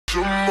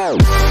Hello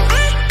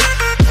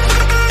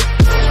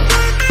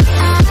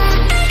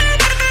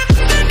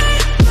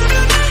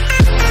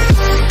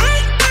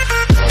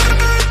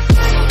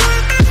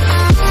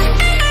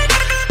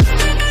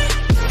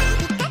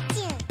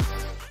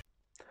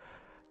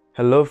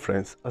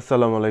friends,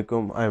 Assalamu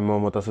alaikum. I am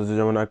Mohammad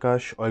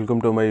Akash.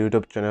 Welcome to my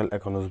YouTube channel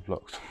Ekanoj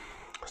Vlogs.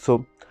 So,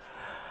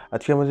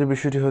 আজকে আমাদের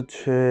বিষয়টি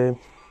হচ্ছে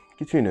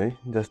কিছুই নয়,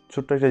 জাস্ট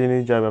ছোট্ট একটা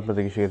জিনিস যা আমি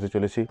আপনাদেরকে শেখাতে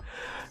চলেছি,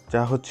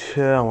 যা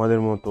হচ্ছে আমাদের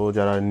মতো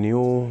যারা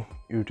নিউ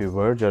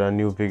ইউটিউবার, যারা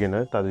নিউ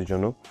বিগিনার তাদের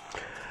জন্য।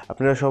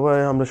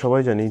 আমরা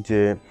সবাই জানি যে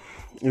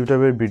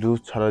ইউটিউবের ভিডিও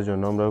ছাড়ার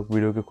জন্য আমরা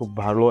ভিডিওকে খুব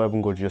ভালো এবং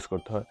গর্জিয়াস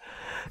করতে হয়।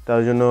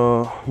 তার জন্য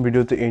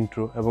ভিডিওতে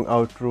ইন্ট্রো এবং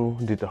আউট্রো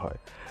দিতে হয়,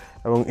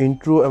 এবং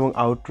ইন্ট্রো এবং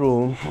আউট্রো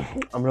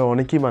আমরা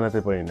অনেকেই বানাতে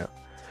পারি না।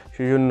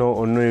 সেই জন্য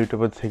অন্য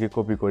ইউটিউবার থেকে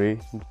কপি করি,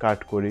 কাট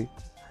করি,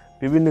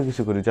 বিভিন্ন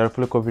কিছু করি, যার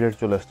ফলে কপিরাইট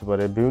চলে আসতে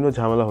পারে, বিভিন্ন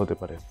ঝামেলা হতে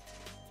পারে।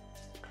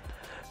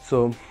 সো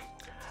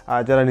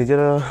আর যারা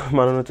নিজেরা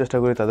বানানোর চেষ্টা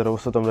করি তাদের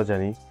অবস্থা তো আমরা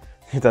জানি,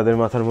 তাদের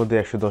মাথার মধ্যে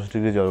 110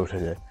 ডিগ্রি জ্বর উঠে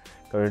যায়,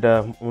 কারণ এটা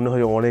মনে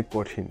হয় অনেক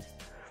কঠিন।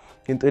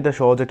 কিন্তু এটা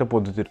সহজ একটা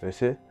পদ্ধতি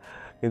রয়েছে,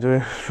 কিন্তু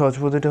সহজ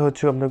পদ্ধতিটা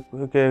হচ্ছে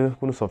আপনাকে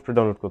কোনো সফটওয়্যার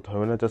ডাউনলোড করতে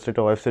হবে না, জাস্ট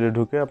একটা ওয়েবসাইটে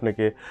ঢুকে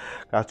আপনাকে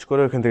কাজ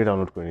করে ওখান থেকে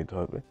ডাউনলোড করে নিতে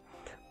হবে,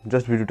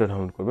 জাস্ট ভিডিওটা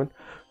ডাউনলোড করবেন।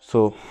 সো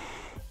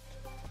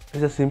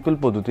এটা সিম্পল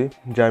পদ্ধতি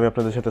যা আমি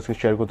আপনাদের সাথে আজকে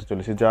শেয়ার করতে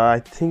চলেছি, যা আই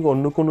থিঙ্ক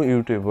অন্য কোনো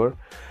ইউটিউবার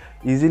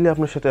ইজিলি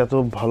আপনার সাথে এত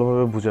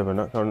ভালোভাবে বুঝাবে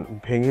না, কারণ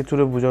ভেঙে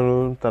চুরে বোঝানো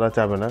তারা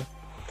চাবে না,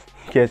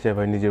 কে চায়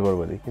ভাই নিজের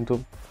বরবাদি। কিন্তু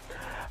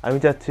আমি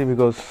চাচ্ছি,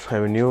 because I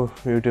am new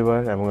YouTuber,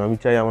 এবং আমি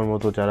চাই আমার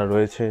মতো যারা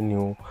রয়েছে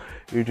নিউ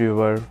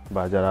ইউটিউবার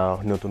বা যারা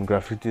নতুন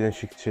গ্রাফিক ডিজাইন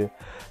শিখছে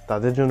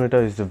তাদের জন্য এটা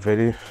ইজ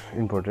ভেরি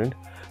ইম্পর্টেন্ট।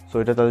 সো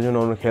এটা তাদের জন্য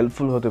অনেক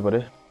হেল্পফুল হতে পারে,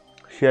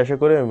 সে আশা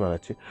করে আমি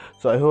বানাচ্ছি।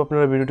 সো আই হোপ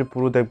আপনারা ভিডিওটি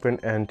পুরো দেখবেন,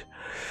 অ্যান্ড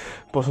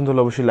পছন্দ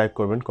হলে অবশ্যই লাইক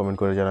করবেন, কমেন্ট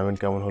করে জানাবেন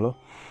কেমন হলো।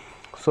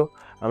 সো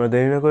আমরা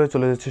দেরি না করে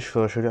চলে যাচ্ছি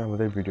সরাসরি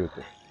আমাদের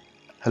ভিডিওতে।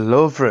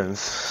 হ্যালো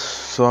ফ্রেন্ডস,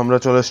 সো আমরা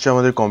চলে এসেছি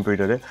আমাদের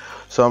কম্পিউটারে।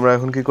 সো আমরা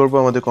এখন কি করব,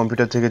 আমাদের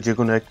কম্পিউটার থেকে যে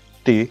কোনো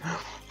একটি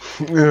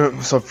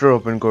সফটওয়্যার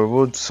ওপেন করব,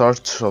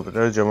 সার্চ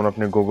সফটওয়্যার। যেমন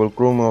আপনি গুগল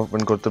ক্রোম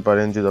ওপেন করতে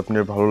পারেন, যদি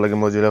আপনার ভালো লাগে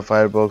মজিলা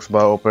ফায়ারবক্স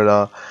বা অপেরা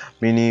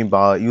মিনি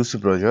বা ইউসি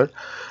ব্রাউজার,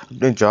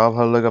 আপনি যা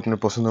ভালো লাগে আপনার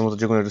পছন্দের মতো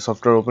যে কোনো একটা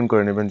সফটওয়্যার ওপেন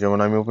করে নেবেন। যেমন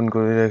আমি ওপেন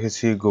করে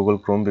রেখেছি Google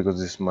Chrome, because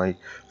is my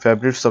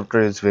favourite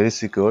software, is very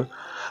secure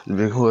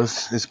because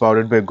is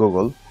powered by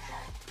Google.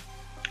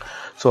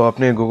 So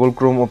আপনি গুগল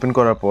ক্রোম ওপেন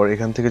করার পর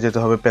এখান থেকে যেতে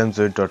হবে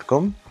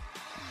panzoid.com,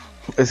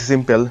 it's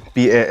simple,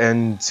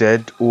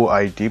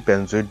 PANZOIT,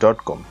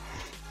 panzoid.com।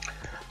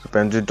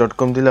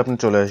 panzoid.com দিলে আপনি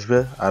চলে আসবে,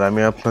 আর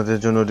আমি আপনাদের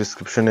জন্য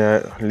ডিসক্রিপশনে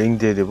লিঙ্ক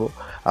দিয়ে দেবো।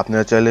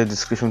 আপনারা চাইলে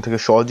ডিসক্রিপশন থেকে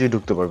সহজেই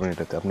ঢুকতে পারবেন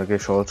এটাতে, আপনাকে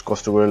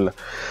কষ্ট করে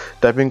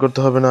টাইপিং করতে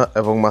হবে না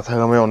এবং মাথা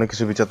ঘামে অনেক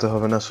কিছু বিচারতে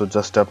হবে না। সো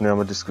জাস্ট আপনি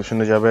আমার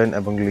ডিসক্রিপশনে যাবেন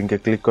এবং লিঙ্কে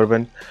ক্লিক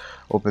করবেন,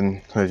 ওপেন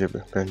হয়ে যাবে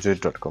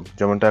panzoid.com।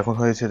 যেমনটা এখন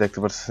হয়েছে দেখতে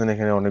পাচ্ছেন,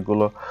 এখানে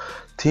অনেকগুলো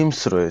থিমস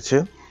রয়েছে,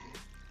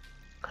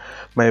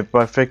 মাই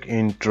পারফেক্ট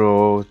ইন্ট্রো,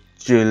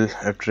 চিল,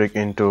 অ্যাট্রিক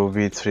ইন্ট্রো,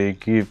 V3,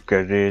 গিভ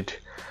ক্রেডিট,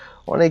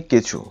 অনেক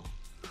কিছু।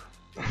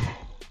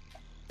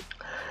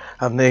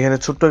 আপনি এখানে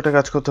ছোট্ট একটা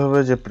কাজ করতে হবে,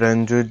 যে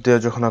panzoid দিয়ে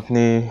যখন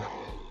আপনি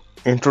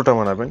ইন্ট্রোটা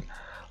বানাবেন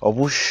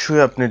অবশ্যই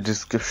আপনি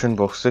ডিসক্রিপশন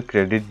বক্সে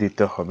ক্রেডিট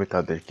দিতে হবে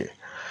তাদেরকে।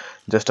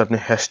 জাস্ট আপনি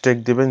হ্যাশট্যাগ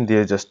দিবেন,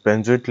 দিয়ে জাস্ট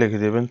panzoid লিখে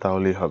দেবেন,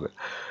 তাহলেই হবে।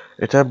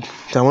 এটা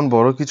তেমন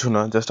বড় কিছু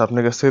না, জাস্ট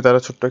আপনার কাছ থেকে তারা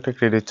ছোট্ট একটা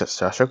ক্রেডিট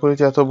চাচ্ছে। আশা করি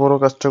যে এত বড়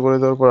কাজটা করে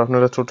দেওয়ার পর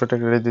আপনারা ছোট্ট একটা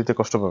ক্রেডিট দিতে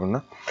কষ্ট পাবেন না।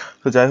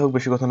 তো যাই হোক,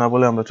 বেশি কথা না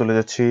বলে আমরা চলে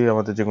যাচ্ছি,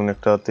 আমাদের যে কোনো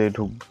একটাতে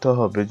ঢুকতে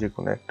হবে, যে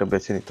কোনো একটা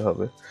বেছে নিতে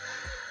হবে।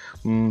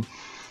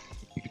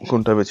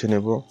 কোনটা বেছে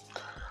নেব?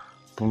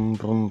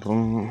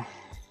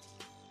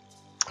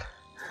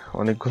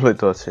 অনেকগুলোই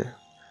তো আছে,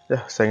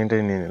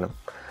 সেকেন্ডটাই নিয়ে নিলাম।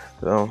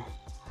 তো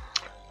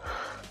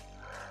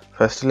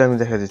ফার্স্টলি আমি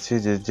দেখা দিচ্ছি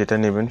যে যেটা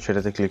নেবেন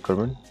সেটাতে ক্লিক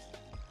করবেন।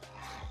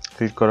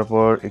 ক্লিক করার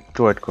পর একটু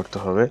ওয়েট করতে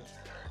হবে,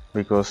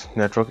 বিকজ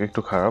নেটওয়ার্ক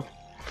একটু খারাপ,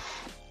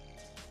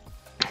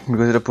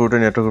 বিকজ এটা পুরোটা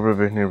নেটওয়ার্কের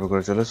উপর নির্ভর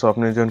করে চলে। সো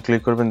আপনি যখন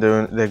ক্লিক করবেন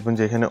দেখবেন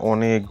যে এখানে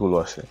অনেকগুলো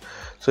আসে।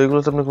 সো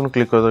এগুলোতে আপনি কোনো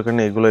ক্লিক করার দরকার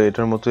নেই, এগুলো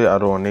এটার মতোই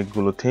আরও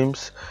অনেকগুলো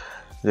থিমস,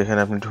 যেখানে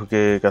আপনি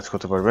ঢুকে কাজ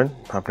করতে পারবেন,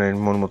 আপনার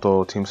মন মতো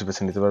থিমস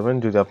বেছে নিতে পারবেন।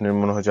 যদি আপনার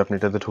মনে হয় যে আপনি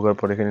এটাতে ঢোকার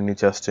পর এখানে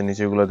নিচে আসছে,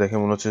 নিচে এগুলো দেখে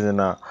মনে হচ্ছে যে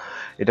না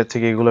এটার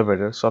থেকে এগুলো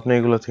বেটার, সো আপনি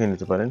এগুলো থেকে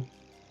নিতে পারেন।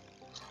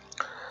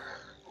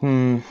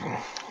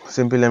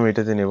 সিম্পলি আমি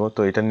এটাতে নেব।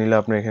 তো এটা নিলে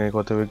আপনার এখানে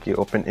করতে হবে কি,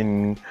 open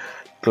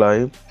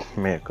ইনক্লাইভ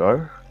maker,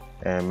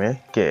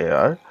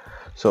 MAKAR।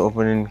 So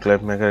open ইনক্লাইভ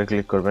মেকারে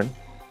click করবেন,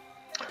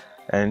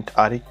 অ্যান্ড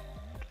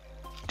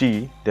আরেকটি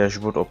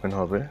ড্যাশবোর্ড ওপেন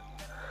হবে।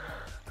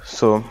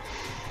 সো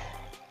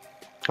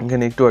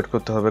এখানে একটু ওয়েট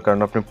করতে হবে,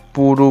 কারণ আপনি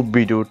পুরো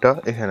ভিডিওটা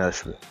এখানে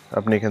আসবে।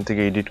 আপনি এখান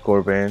থেকে এডিট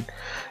করবেন,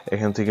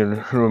 এখান থেকে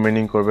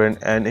রিমেনিং করবেন,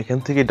 অ্যান্ড এখান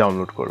থেকে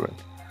ডাউনলোড করবেন।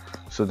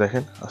 সো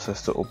দেখেন আস্তে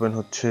আস্তে ওপেন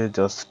হচ্ছে,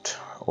 just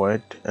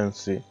wait and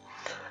C.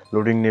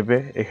 Loading নেবে,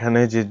 এখানে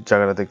যে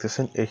জায়গাটা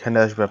দেখতেছেন এখানে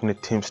আসবে আপনি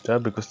থিমসটা,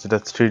 বিকজ এটা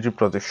 3D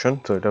প্রজেকশন,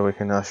 তো এটাও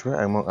এখানে আসবে,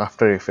 এবং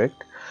আফটার ইফেক্ট।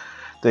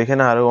 তো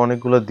এখানে আরও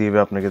অনেকগুলো দিবে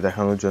আপনাকে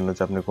দেখানোর জন্য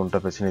যে আপনি কোনটা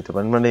বেছে নিতে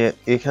পারেন, মানে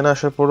এখানে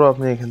আসার পরও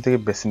আপনি এখান থেকে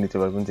বেছে নিতে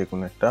পারবেন যে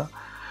কোনো একটা।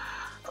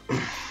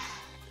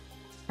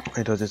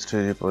 এটা হচ্ছে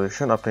 3D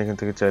পজিশন। আপনি এখান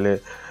থেকে চাইলে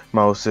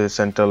মাউসের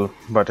সেন্ট্রাল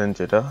বাটন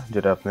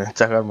যেটা আপনার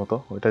চাকার মতো,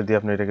 ওইটা দিয়ে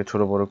আপনি এটাকে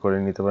ছোট বড় করে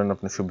নিতে পারেন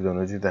আপনার সুবিধা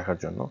অনুযায়ী দেখার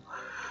জন্য।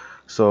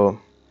 সো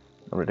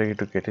আমরা এটাকে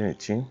একটু কেটে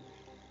নিচ্ছি।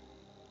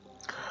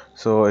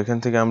 সো এখান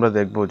থেকে আমরা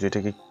দেখবো যে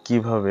এটাকে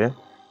কিভাবে,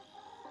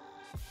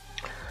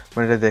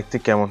 মানে এটা দেখতে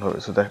কেমন হবে।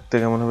 সো দেখতে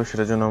কেমন হবে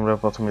সেটার জন্য আমরা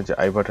প্রথমে যে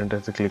আই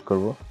বাটনটাতে ক্লিক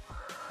করব।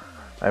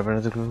 আই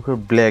বাটনটাতে ক্লিক করে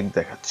ব্ল্যাক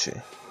দেখাচ্ছে,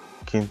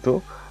 কিন্তু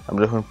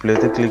আমরা যখন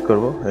প্লেতে ক্লিক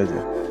করব, এই যে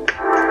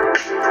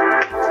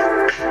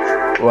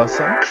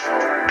ওয়াসাম,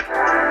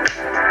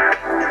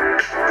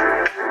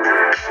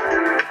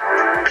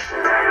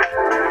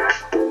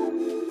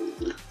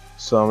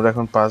 সো আমরা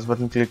এখন পাস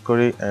বাটন ক্লিক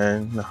করি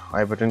অ্যান্ড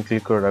আই বাটন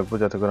ক্লিক করে রাখবো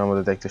যাতে করে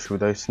আমাদের দেখতে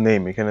সুবিধা হয়।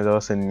 নেম, এখানে দেওয়া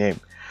আছে নেম।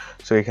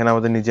 সো এখানে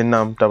আমাদের নিজের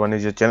নামটা বা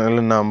নিজের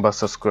চ্যানেলের নাম বা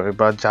সাবস্ক্রাইব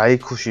বা যাই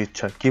খুশি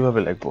ইচ্ছা কীভাবে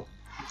লিখবো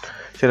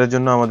সেটার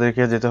জন্য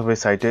আমাদেরকে যেতে হবে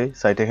সাইটে।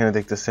 এখানে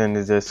দেখতেছেন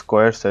যে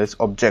স্কোয়ার সাইজ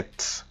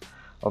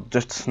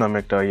অবজেক্টস নামে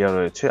একটা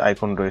রয়েছে,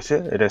 আইকন রয়েছে।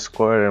 এটা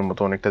স্কোয়ারের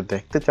মতো অনেকটা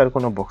দেখতে,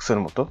 চারকোনা বক্সের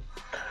মতো।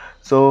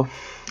 সো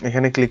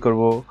এখানে ক্লিক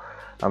করব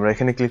আমরা।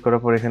 এখানে ক্লিক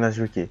করার পর এখানে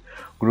আসবে কি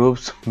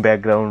গ্রুপস,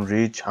 ব্যাকগ্রাউন্ড,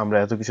 রিচ। আমরা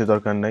এত কিছু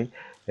দরকার নাই।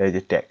 এই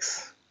যে ট্যাক্স,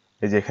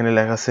 এই যে এখানে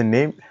লেখা আছে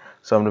নেম।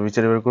 সো আমরা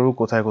বিচার বের করবো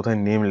কোথায় কোথায়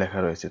নেম লেখা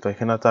রয়েছে। তো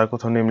এখানে তার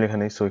কোথাও নেম লেখা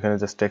নেই। সো এখানে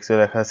জাস্ট ট্যাক্সে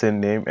লেখা আছে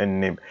নেম অ্যান্ড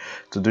নেম।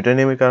 তো দুইটা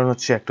নেমের কারণ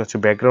হচ্ছে একটা হচ্ছে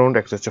ব্যাকগ্রাউন্ড,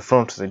 একটা হচ্ছে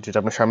ফ্রন্ট সাইড। যেটা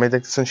আপনি সামনে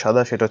দেখতেছেন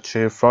সাদা, সেটা হচ্ছে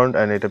ফ্রন্ট,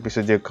 অ্যান্ড এটা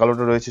পিছনে যে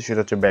কালোটা রয়েছে সেটা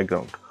হচ্ছে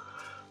ব্যাকগ্রাউন্ড।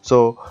 সো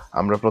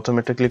আমরা প্রথমে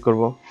একটা ক্লিক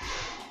করব।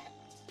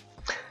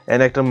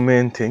 অ্যান্ড একটা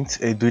মেন থিংস,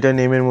 এই দুইটা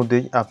নেমের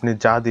মধ্যেই আপনি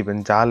যা দিবেন,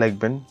 যা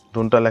লিখবেন,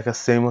 দুটা লেখা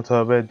সেম হতে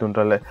হবে,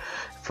 দুটা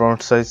ফ্রন্ট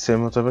সাইজ সেম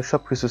হতে হবে,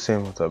 সব কিছু সেম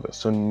হতে হবে।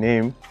 সো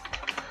নেম,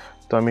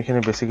 তো আমি এখানে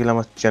বেসিক্যালি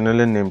আমার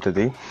চ্যানেলের নেমটা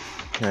দিই,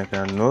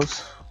 একানোজ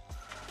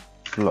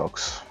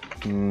blogs,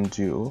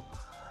 Jio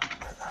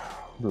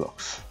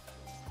blogs.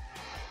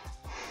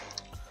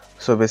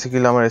 So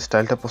basically আমার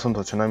স্টাইলটা পছন্দ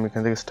হচ্ছে না, আমি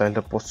এখান থেকে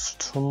স্টাইলটা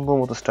পছন্দ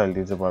মতো স্টাইল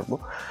দিতে পারবো।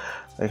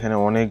 এখানে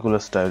অনেকগুলো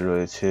স্টাইল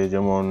রয়েছে,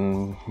 যেমন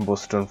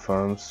Boston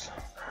farms,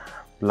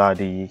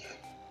 bloody,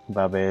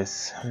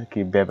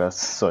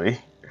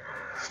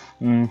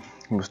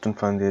 Boston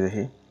farm দিয়ে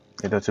দেখি।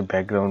 এটা হচ্ছে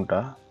ব্যাকগ্রাউন্ডটা।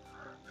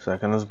 সো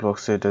একানোজ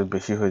ব্লগসে এটা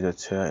বেশি হয়ে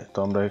যাচ্ছে, তো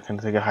আমরা এখান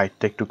থেকে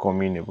হাইটটা একটু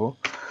কমিয়ে নেব।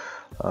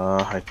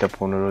 হাইটটা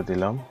 15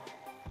 দিলাম,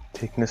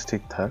 থিকনেস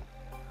ঠিক থাক।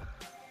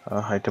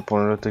 হাইটটা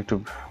 15 একটু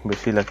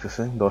বেশি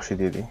লাগতেছে, 10ই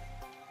দিয়ে দিই।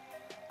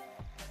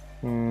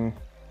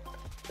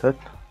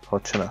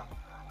 হচ্ছে না,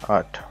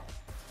 8।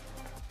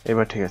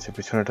 এবার ঠিক আছে।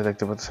 পিছনেটা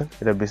দেখতে পাচ্ছেন,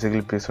 এটা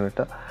বেসিক্যালি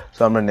পিছনেটা।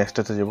 সো আমরা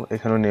নেক্সটটাতে যাবো।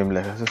 এখানেও নেম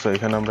লেখা আছে। সো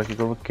এখানে আমরা কি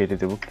করবো, কেটে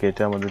দেবো।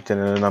 কেটে আমাদের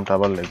চ্যানেলের নামটা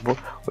আবার লিখবো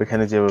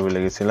ওইখানে যেভাবে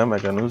লিখেছিলাম,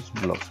 একানোজ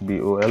blogs,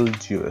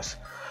 BOLGOS,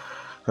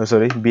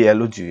 sorry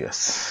BLOGS,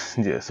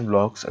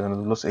 blogs,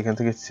 একানোজ blogs. এখান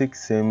থেকে ঠিক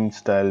সেম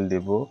স্টাইল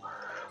দেবো,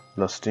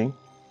 ব্লাস্টিং।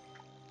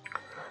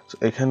 সো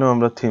এখানেও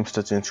আমরা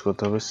থিমসটা চেঞ্জ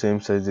করতে হবে, সেম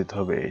সাইজ দিতে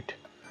হবে 8।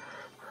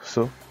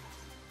 সো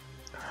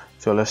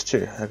চলে আসছে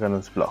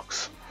একানোজ ব্লগস।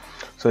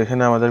 সো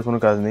এখানে আমাদের কোনো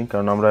কাজ নেই,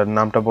 কারণ আমরা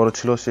নামটা বড়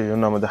ছিল, সেই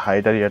জন্য আমাদের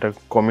হাইট আর ইয়াটা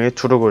কমিয়ে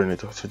ছোট করে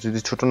নিতে হচ্ছে। যদি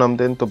ছোট নাম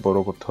দেন তো বড়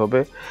করতে হবে,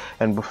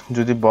 অ্যান্ড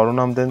যদি বড়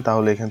নাম দেন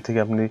তাহলে এখান থেকে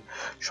আপনি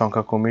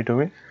সংখ্যা কমিয়ে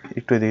টমিয়ে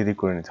একটু এদিক এদিক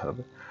করে নিতে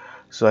হবে।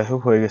 সো আই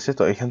হোপ হয়ে গেছে।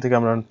 তো এখান থেকে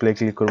আমরা প্লে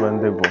ক্লিক করবো,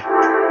 দেখবো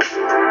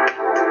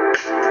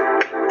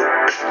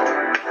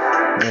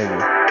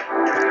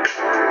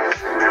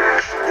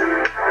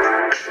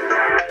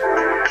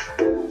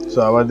সো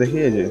আবার দেখি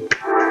এই যে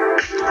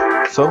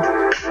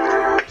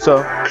সো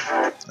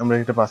আমরা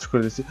এটা পাস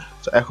করে দিচ্ছি।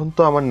 তো এখন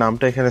তো আমার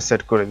নামটা এখানে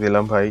সেট করে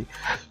দিলাম ভাই,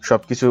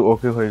 সব কিছু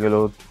ওকে হয়ে গেল,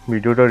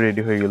 ভিডিওটা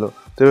রেডি হয়ে গেল।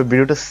 তো এবার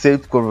ভিডিওটা সেভ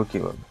করবো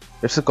কীভাবে,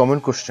 it's a common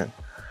question.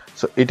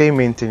 So এটাই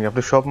মেইন থিং,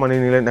 আপনি সব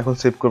মানিয়ে নিলেন, এখন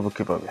সেভ করবো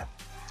কীভাবে।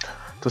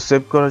 তো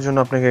সেভ করার জন্য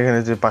আপনাকে এখানে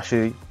যে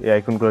পাশেই এই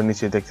আইকনগুলো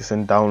নিচে দেখতেছেন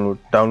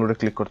ডাউনলোডে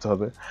ক্লিক করতে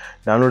হবে।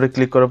 ডাউনলোডে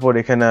ক্লিক করার পর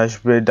এখানে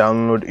আসবে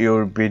ডাউনলোড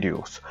ইউর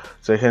ভিডিওস।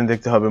 সো এখানে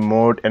দেখতে হবে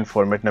মোড অ্যান্ড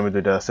ফরম্যাট নামে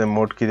দুইটা আছে।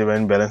 মোড কি দেবেন,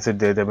 ব্যালেন্সের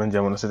দিয়ে দেবেন,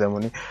 যেমন আছে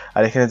তেমনই।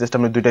 আর এখানে জাস্ট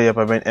আপনি দুইটাই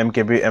পাবেন,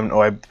 MKB and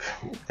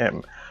WebM।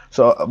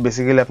 So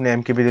basically আপনি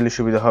MKB দিলে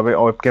সুবিধা হবে,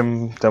 ওয়েবক্যাম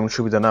তেমন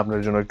সুবিধা না, আপনার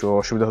জন্য একটু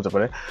অসুবিধা হতে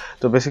পারে।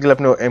 তো বেসিক্যালি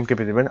আপনি MKB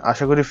দেবেন,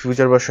 আশা করি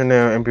ফিউচার ভার্সনে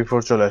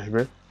MP4 চলে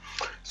আসবে।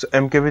 সো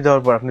MKB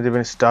দেওয়ার পর আপনি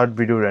দেবেন স্টার্ট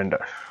ভিডিও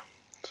রেন্ডার।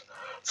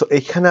 সো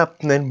এখানে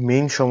আপনার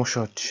মেইন সমস্যা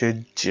হচ্ছে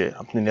যে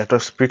আপনি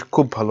নেটওয়ার্ক স্পিড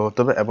খুব ভালো হতে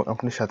হবে, এবং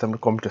আপনার সাথে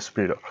আপনার কম্পিউটার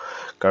স্পিডও,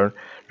 কারণ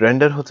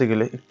রেন্ডার হতে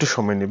গেলে একটু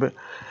সময় নেবে।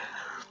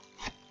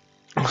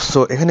 সো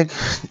এখানে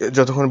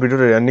যতক্ষণ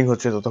ভিডিওটা রেন্ডিং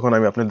হচ্ছে ততক্ষণ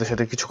আমি আপনাদের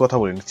সাথে কিছু কথা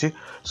বলে নিচ্ছি।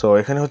 সো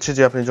এখানে হচ্ছে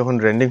যে আপনি যখন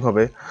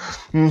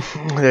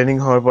রেন্ডিং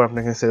হওয়ার পর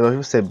আপনাকে সেভ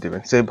আসবে, সেভ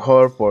দেবেন। সেভ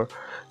হওয়ার পর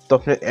তো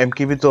আপনার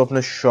MKB তো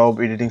আপনার সব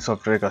এডিটিং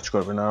সফটওয়্যারে কাজ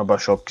করবে না, বা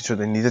সব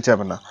কিছুতে নিতে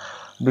চাবে না,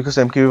 বিকজ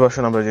MKB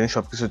ভার্সন আমরা জানি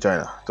সব কিছু চায়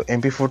না। তো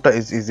MP4টা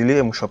ইজিলি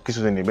এবং সব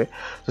কিছুতে নেবে।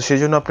 তো সেই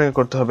জন্য আপনাকে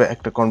করতে হবে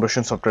একটা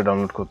কনভার্সন সফটওয়্যার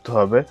ডাউনলোড করতে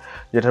হবে,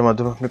 যেটার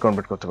মাধ্যমে আপনি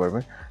কনভার্ট করতে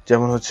পারবেন।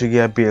 যেমন হচ্ছে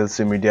গিয়া PLC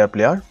মিডিয়া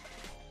প্লেয়ার,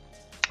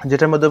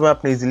 যেটার মাধ্যমে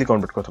আপনি ইজিলি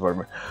কনভার্ট করতে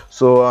পারবেন।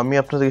 সো আমি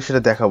আপনাদেরকে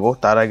সেটা দেখাবো।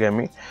 তার আগে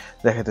আমি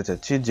দেখাতে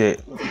চাচ্ছি যে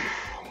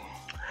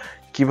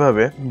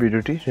কিভাবে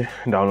ভিডিওটি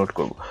ডাউনলোড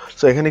করব।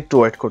 সো এখানে একটু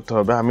ওয়েট করতে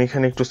হবে, আমি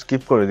এখানে একটু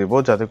স্কিপ করে দিব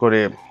যাতে করে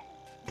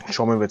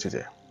সময় বেঁচে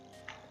যায়।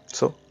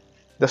 So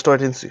just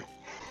wait and see.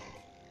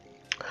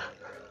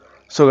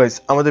 So guys,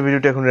 আমাদের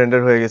ভিডিওটি এখন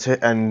রেন্ডার হয়ে গেছে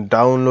and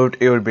download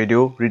your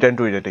video return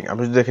to editing.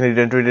 আপনি যদি এখানে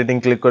রিটার্ন টু এডিটিং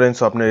ক্লিক করেন,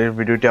 সো আপনার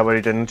ভিডিওটি আবার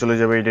রিটার্নে চলে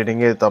যাবে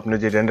এডিটিংয়ে, তো আপনি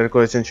যে রেন্ডার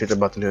করেছেন সেটা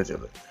বাতিল হয়ে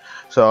যাবে।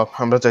 সো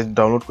আমরা চাই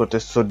ডাউনলোড করতে,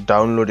 সো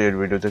ডাউনলোড ইউর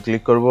ভিডিওতে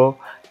ক্লিক করবো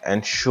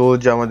অ্যান্ড শো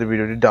যে আমাদের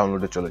ভিডিওটি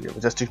ডাউনলোডে চলে যাবে।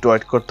 জাস্ট একটু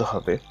ওয়েট করতে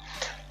হবে।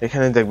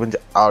 এখানে দেখবেন যে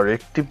আর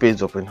একটি পেজ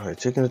ওপেন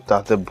হয়েছে, কিন্তু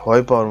তাতে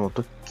ভয় পাওয়ার মতো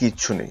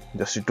কিচ্ছু নেই।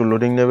 জাস্ট একটু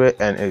লোডিং নেবে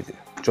অ্যান্ড এই যে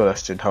চলে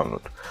আসছে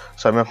ডাউনলোড।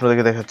 সো আমি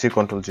আপনাদেরকে দেখাচ্ছি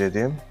কন্ট্রোল জে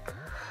দিয়ে।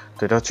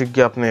 তো এটা হচ্ছে কি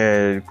আপনি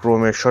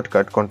ক্রোমের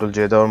শর্টকাট, কন্ট্রোল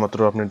জে দেওয়ার মাত্র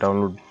আপনি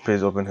ডাউনলোড পেজ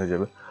ওপেন হয়ে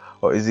যাবে,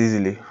 ও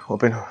ইজিলি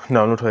ওপেন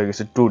ডাউনলোড হয়ে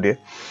গেছে today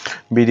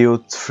video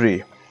 3।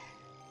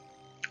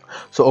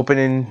 So open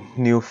in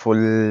new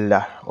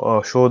folder,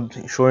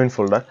 show in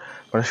folder,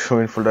 মানে শো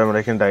ইন ফোল্ডার আমরা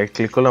এখানে ডাইরেক্ট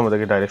ক্লিক করলে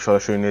আমাদেরকে ডাইরেক্ট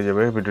সরাসরি নিয়ে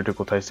যাবে ভিডিওটি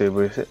কোথায় সেভ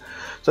হয়েছে।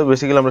 সো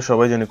বেসিক্যালি আমরা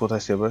সবাই জানি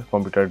কোথায় সেভ হয়,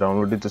 কম্পিউটার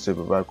ডাউনলোড দিতে সেভ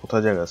হবে, আর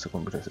কোথায় জায়গা আছে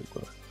কম্পিউটার সেভ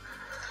করার।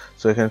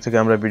 সো এখান থেকে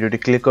আমরা ভিডিওটি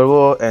ক্লিক করবো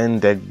অ্যান্ড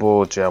দেখবো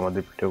যে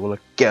আমাদের ভিডিওগুলো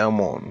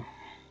কেমন।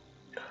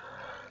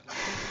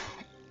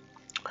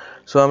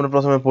 সো আমরা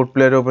প্রথমে পোর্ট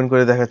প্লেয়ারে ওপেন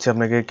করে দেখাচ্ছি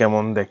আপনাকে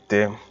কেমন দেখতে,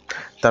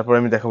 তারপর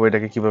আমি দেখাবো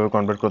এটাকে কীভাবে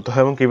কনভার্ট করতে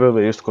হয় এবং কীভাবে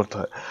ইউজ করতে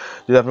হয়।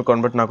 যদি আপনি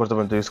কনভার্ট না করতে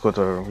পারেন তো ইউজ করতে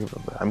পারবেন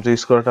কীভাবে। আমি তো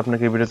ইউজ করাটা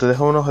আপনাকে এই ভিডিওতে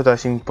দেখাবো না, হয়তো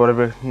আসিং পরে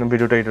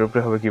ভিডিওটা এটার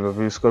উপরে হবে কীভাবে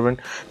ইউজ করবেন,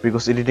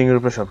 বিকজ এডিটিংয়ের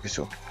উপরে সব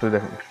কিছু। তো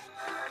দেখুন,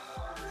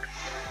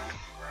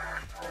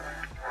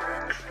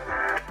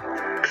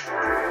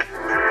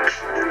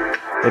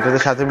 এটাতে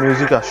সাথে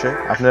মিউজিক আসে,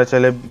 আপনারা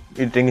চাইলে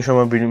এডিটিংয়ের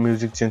সময়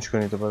মিউজিক চেঞ্জ করে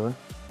নিতে পারবেন।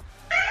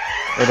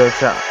 এটা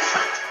হচ্ছে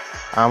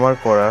আমার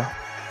করা,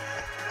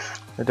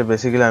 এটা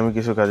বেসিক্যালি আমি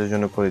কিছু কাজের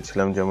জন্য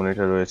করেছিলাম, যেমন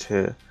এটা রয়েছে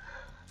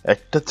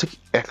একটা থেকে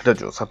একটা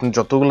জোস। আপনি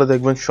যতগুলো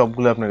দেখবেন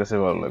সবগুলো আপনার কাছে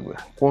ভালো লাগবে।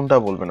 কোনটা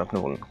বলবেন আপনি,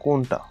 বলেন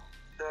কোনটা।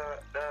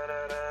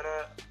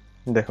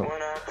 দেখুন,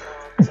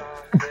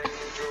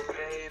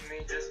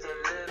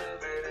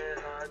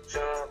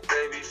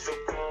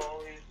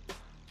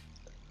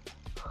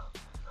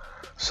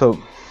 সো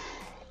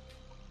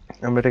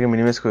আমরা এটাকে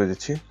মিনিমাইজ করে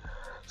দিচ্ছি।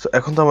 সো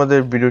এখন তো আমাদের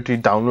ভিডিওটি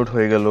ডাউনলোড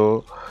হয়ে গেল,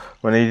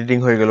 মানে এডিটিং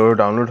হয়ে গেল,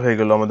 ডাউনলোড হয়ে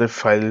গেল, আমাদের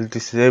ফাইলটি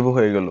সেভ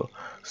হয়ে গেল।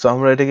 সো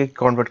আমরা এটাকে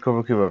কনভার্ট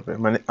করবো কীভাবে,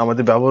 মানে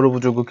আমাদের ব্যবহার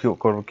উপযোগ্য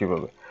করবো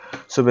কীভাবে।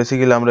 সো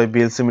বেসিক্যালি আমরা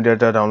বিএলসি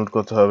মিডিয়াটা ডাউনলোড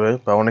করতে হবে,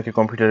 বা অনেকে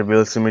কম্পিউটারে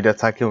বিএলসি মিডিয়া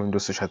থাকে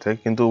উইন্ডোজের সাথে,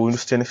 কিন্তু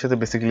উইন্ডোজ 10-এর সাথে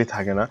বেসিক্যালি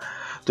থাকে না।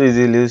 তো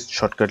ইজিলি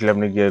শর্টকাটলি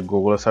আপনি গিয়ে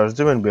গুগলে সার্চ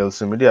দেবেন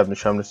বিএলসি মিডিয়া, আপনি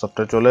সামনে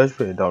সফটওয়্যার চলে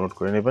আসবে, ডাউনলোড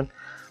করে নেবেন।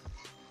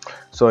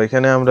 সো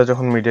এখানে আমরা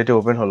যখন মিডিয়াটি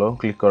ওপেন হলো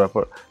ক্লিক করার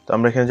পর, তো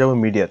আমরা এখানে যাবো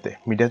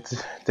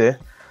মিডিয়াতে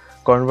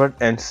কনভার্ট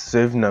অ্যান্ড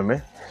সেভ নামে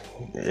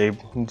এই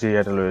যে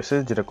এটা রয়েছে,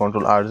 যেটা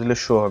কন্ট্রোল আর দিলে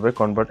শো হবে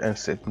কনভার্ট অ্যান্ড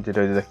সেভ,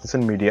 যেটা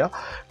দেখতেছেন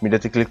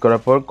মিডিয়াতে ক্লিক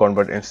করার পর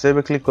কনভার্ট অ্যান্ড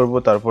সেভে ক্লিক করব।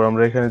 তারপর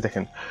আমরা এখানে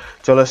দেখেন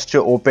চলে আসছে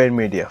open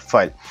media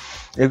file,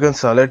 you can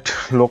select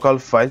local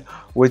file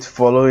with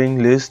following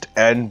list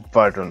and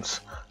buttons.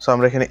 So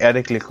আমরা এখানে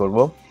অ্যাডে ক্লিক করব।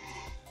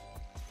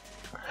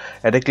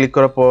 অ্যাডে ক্লিক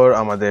করার পর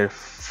আমাদের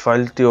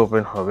ফাইলটি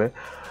ওপেন হবে।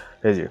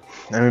 এই যে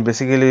আমি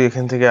বেসিক্যালি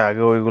এখান থেকে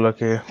আগে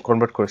ওইগুলোকে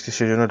কনভার্ট করেছি,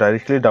 সেই জন্য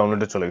ডাইরেক্টলি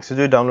ডাউনলোডে চলে গেছে।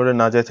 যদি ডাউনলোডে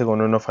না যায় থাকে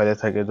অন্য ফাইলে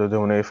থাকে, তো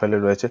যেমন এই ফাইলে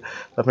রয়েছে,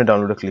 তো আপনি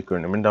ডাউনলোডে ক্লিক করে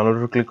নেবেন।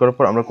 ডাউনলোডে ক্লিক করার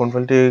পর আমরা কোন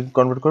ফাইলটি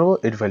কনভার্ট করবো,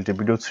 এই ফাইলটি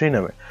ভিডিও 3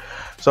 নামে।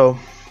 সো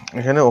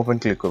এখানে ওপেন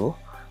ক্লিক করবো।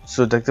 সো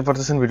দেখতে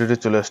পারতেছেন ভিডিওটি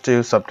চলে আসছে,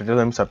 সাবটাইটেল,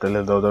 আমি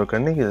সাবটাইটেল দেওয়া দরকার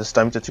নেই, জাস্ট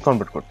আমি চাচ্ছি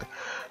কনভার্ট করতে।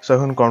 সো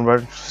এখন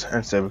কনভার্ট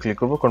অ্যান্ড সেভ ক্লিক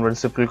করবো। কনভার্ট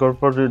সেভ ক্লিক করার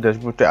পর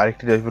ড্যাশবোর্ডে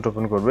আরেকটি ড্যাশবোর্ড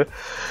ওপেন করবে।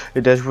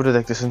 এই ড্যাশবোর্ডে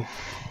দেখতেছেন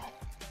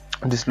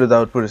ডিসপ্লে দ্য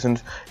আউটপুট রিসেন্ট,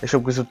 এসব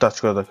কিছু টাচ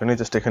করা দরকার নেই,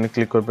 জাস্ট এখানে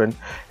ক্লিক করবেন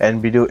and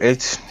video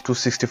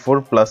H264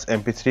 plus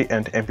MP3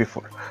 and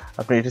MP4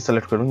 আপনি এটি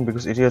সিলেক্ট করবেন,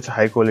 বিকজ এটি হচ্ছে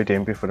হাই কোয়ালিটি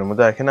MP4 এর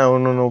মধ্যে। এখানে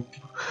অন্য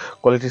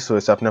কোয়ালিটিস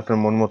রয়েছে, আপনি আপনার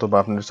মন মতো বা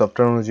আপনার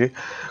সফটওয়্যার অনুযায়ী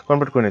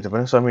কনভার্ট করে নিতে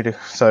পারেন। সো আমি এটি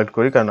সিলেক্ট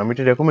করি, কারণ আমি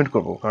এটি রেকমেন্ড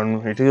করবো, কারণ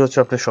এটি হচ্ছে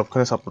আপনি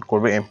সবখানে সাপোর্ট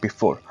করবে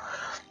MP4।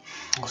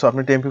 সো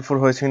আপনি MP4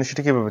 হয়েছে কিনা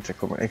সেটা কীভাবে চেক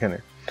করবেন, এখানে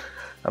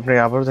আপনি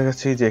আবারও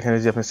দেখাচ্ছি যে এখানে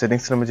যে আপনার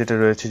সেটিংস নামে যেটা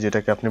রয়েছে,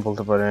 যেটাকে আপনি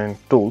বলতে পারেন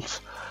tools.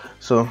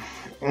 So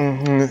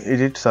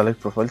edit select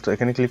profile, তো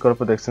এখানে ক্লিক করার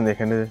পর দেখছেন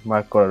এখানে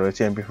মার্ক করা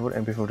রয়েছে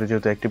MP4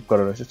 যেহেতু অ্যাক্টিভ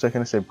করা রয়েছে, তো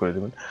এখানে সেভ করে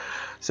দেবেন।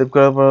 সেভ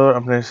করার পর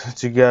আপনার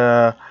হচ্ছে গিয়া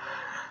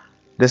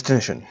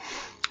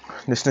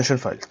ডেস্টিনেশন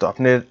ফাইল, তো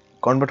আপনার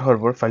কনভার্ট হওয়ার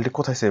পর ফাইলটি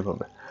কোথায় সেভ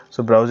হবে। সো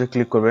ব্রাউজে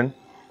ক্লিক করবেন,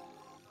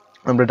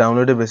 আমরা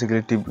ডাউনলোডে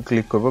বেসিক্যালি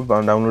ক্লিক করবো,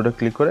 ডাউনলোডে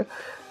ক্লিক করে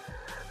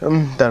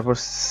তারপর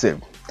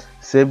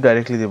সেভ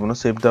ডাইরেক্টলি দেবো না,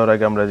 সেভ দেওয়ার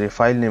আগে আমরা যে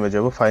ফাইল নেমে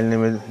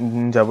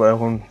যাব,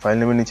 এখন ফাইল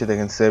নেমে নিচে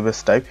দেখেন সেভ এস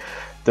টাইপ,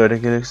 তো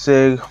এটাকে লিখছে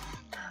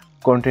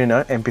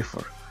কন্টেইনার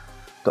MP4।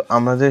 তো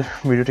আমাদের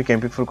ভিডিওটিকে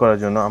MP4 করার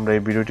জন্য আমরা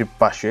এই ভিডিওটির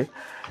পাশে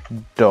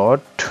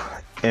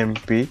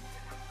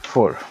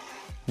 .mp4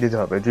 দিতে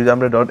হবে। যদি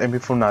আমরা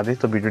 .mp4 না দিই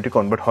তো ভিডিওটি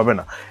কনভার্ট হবে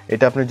না,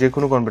 এটা আপনি যে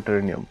কোনো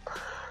কনভার্টারের নিয়ম।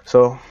 সো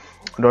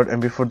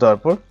 .mp4 দেওয়ার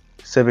পর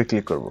সেভে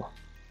ক্লিক করব।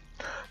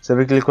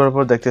 সেভে ক্লিক করার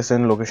পর দেখতেছেন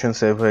লোকেশন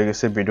সেভ হয়ে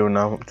গেছে, ভিডিওর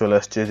নাম চলে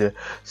আসছে যে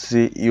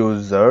C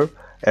user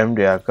MD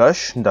Akash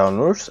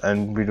downloads and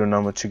ভিডিওর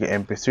নাম হচ্ছে কি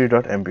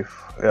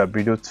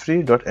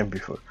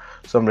video3.mp4।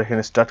 সো আমরা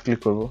এখানে স্টার্ট ক্লিক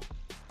করব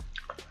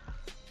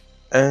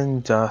অ্যান্ড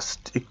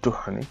জাস্ট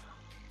একটুখানি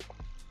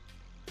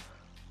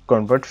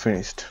কনভার্ট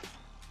ফিনিশড।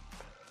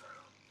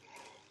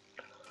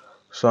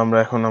 সো আমরা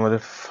এখন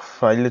আমাদের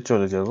ফাইলে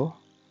চলে যাব,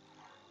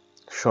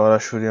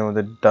 সরাসরি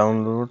আমাদের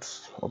ডাউনলোডস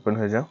ওপেন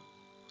হয়ে যাও।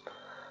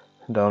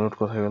 ডাউনলোড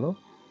কোথায় গেল?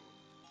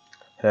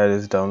 Hair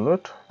is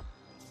download.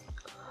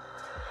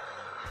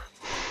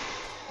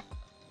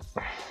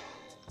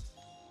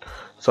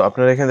 সো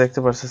আপনারা এখানে দেখতে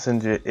পাচ্ছেন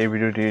যে এই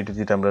ভিডিওটি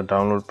যেটা আমরা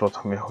ডাউনলোড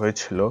প্রথমে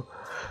হয়েছিল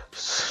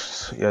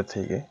ইয়া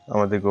থেকে,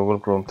 আমাদের গুগল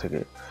ক্রোম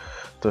থেকে।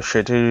 তো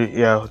সেটির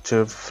হচ্ছে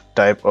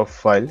type of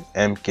file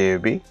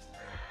mkb।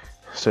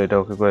 So এটা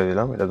ওকে করে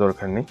দিলাম, এটা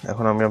দরকার নেই।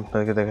 এখন আমি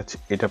আপনাদেরকে দেখাচ্ছি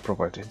এটা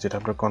প্রপার্টি যেটা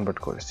আমরা কনভার্ট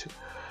করেছি,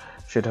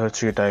 সেটা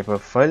হচ্ছে type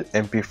of file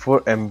mp4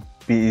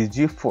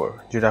 mpeg4,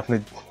 যেটা আপনি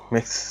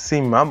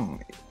ম্যাক্সিমাম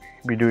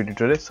ভিডিও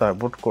এডিটরে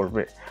সাপোর্ট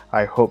করবে,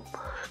 আই হোপ।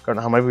 কারণ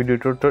আমার ভিডিও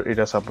এডিটর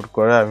এটা সাপোর্ট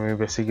করে। আমি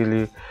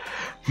basically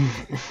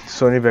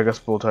Sony Vegas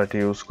pro 30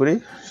 use করি,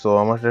 সো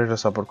আমার এটা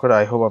সাপোর্ট করে।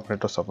 আই হোপ আপনার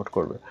এটা সাপোর্ট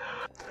করবে।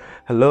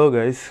 হ্যালো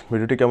গাইস,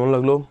 ভিডিওটি কেমন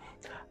লাগলো?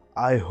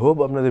 আই হোপ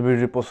আপনাদের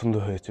ভিডিওটি পছন্দ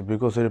হয়েছে,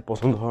 বিকজ এর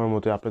পছন্দ হওয়ার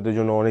মতো আপনাদের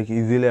জন্য অনেক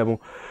ইজিলি এবং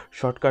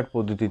শর্টকাট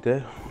পদ্ধতিতে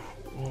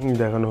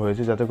দেখানো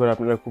হয়েছে, যাতে করে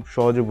আপনারা খুব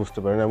সহজে বুঝতে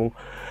পারেন। এবং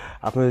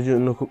আপনাদের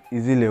জন্য খুব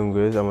ইজি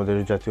ল্যাঙ্গুয়েজ, আমাদের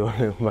জাতীয়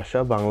ভাষা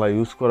বাংলা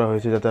ইউজ করা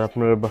হয়েছে, যাতে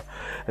আপনারা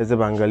এজ এ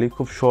বাঙালি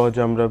খুব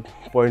সহজে আমরা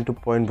পয়েন্ট টু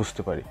পয়েন্ট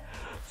বুঝতে পারি।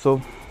 সো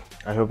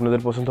আই হোপ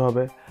আপনাদের পছন্দ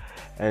হবে।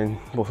 অ্যান্ড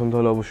পছন্দ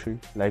হলে অবশ্যই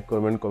লাইক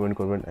করবেন, কমেন্ট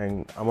করবেন। অ্যান্ড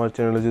আমার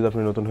চ্যানেলে যদি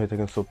আপনি নতুন হয়ে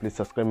থাকেন, so please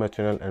subscribe my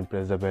channel and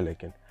press the bell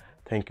icon.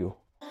 Thank you.